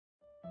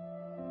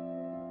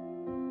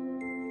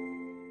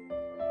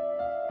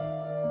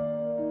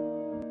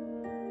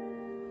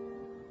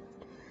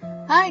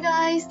Hi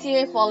guys,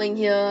 TA Falling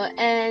here,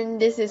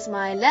 and this is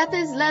my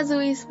Lapis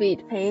Lazuli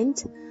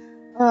Speedpaint.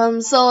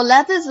 So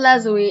Lapis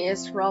Lazuli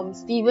is from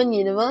Steven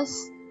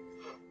Universe,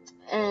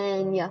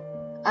 and yeah,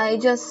 I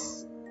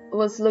was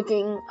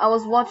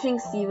watching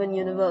Steven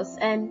Universe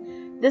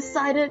and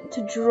decided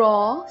to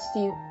draw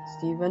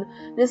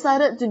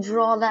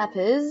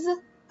Lapis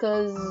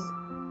because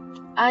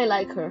I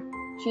like her.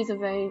 She's a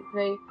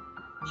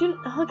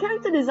her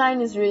character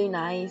design is really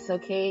nice.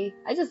 Okay,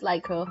 I just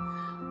like her.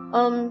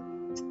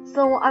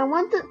 So I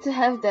wanted to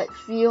have that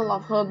feel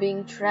of her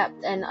being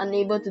trapped and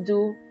unable to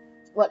do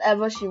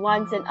whatever she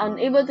wants and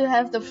unable to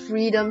have the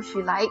freedom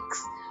she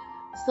likes.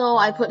 So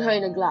I put her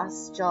in a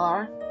glass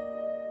jar.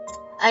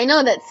 I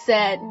know that's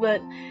sad,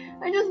 but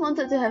I just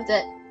wanted to have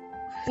that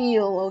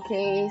feel,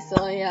 okay?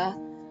 So yeah.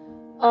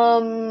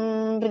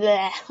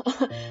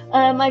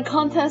 My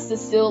contest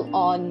is still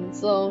on,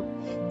 so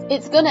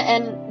it's gonna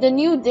end. The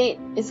new date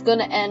is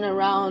gonna end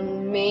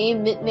around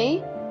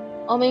mid-May.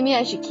 Or maybe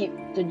I should keep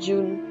the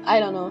June, I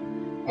don't know.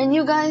 And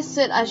you guys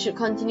said I should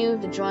continue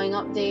with the drawing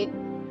update.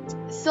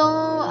 So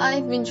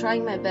I've been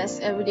trying my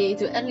best every day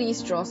to at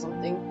least draw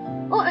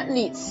something. Or at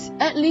least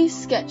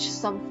sketch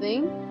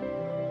something.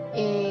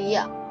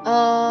 I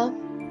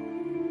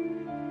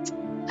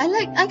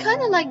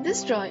kinda like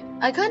this drawing.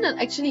 I kinda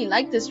actually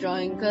like this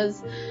drawing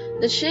because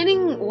the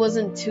shading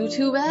wasn't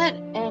too bad,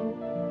 and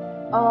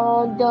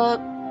the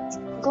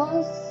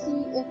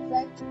glossy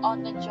effect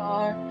on the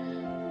jar,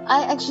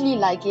 I actually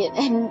like it,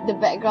 and the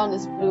background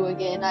is blue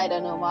again. I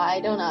don't know why,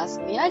 don't ask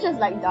me. I just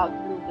like dark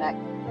blue black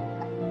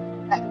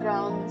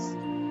backgrounds.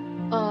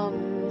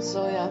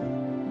 So yeah.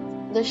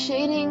 The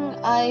shading,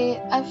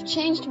 I've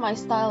changed my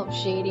style of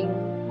shading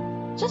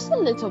just a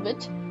little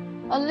bit.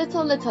 A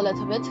little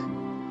bit.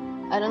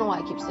 I don't know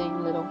why I keep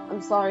saying little.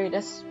 I'm sorry,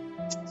 there's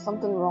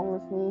something wrong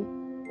with me.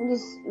 I'm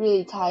just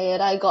really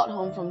tired. I got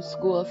home from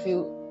school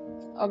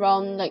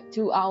around like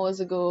 2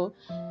 hours ago,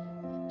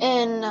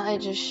 and I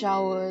just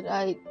showered.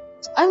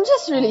 I'm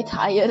just really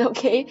tired,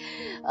 okay?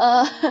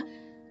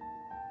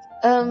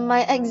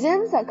 My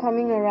exams are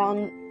coming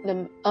around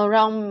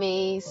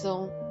May,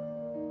 so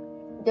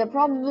there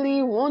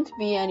probably won't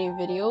be any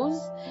videos,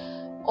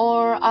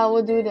 or I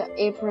will do the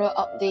April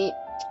update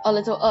a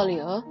little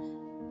earlier.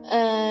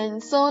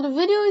 And so the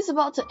video is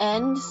about to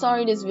end.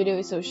 Sorry this video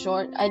is so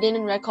short. I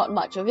didn't record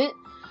much of it.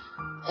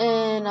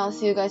 And I'll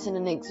see you guys in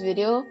the next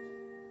video.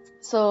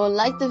 So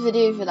like the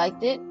video if you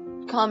liked it,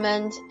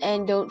 comment,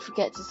 and don't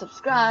forget to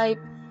subscribe.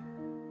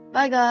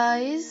 Bye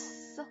guys.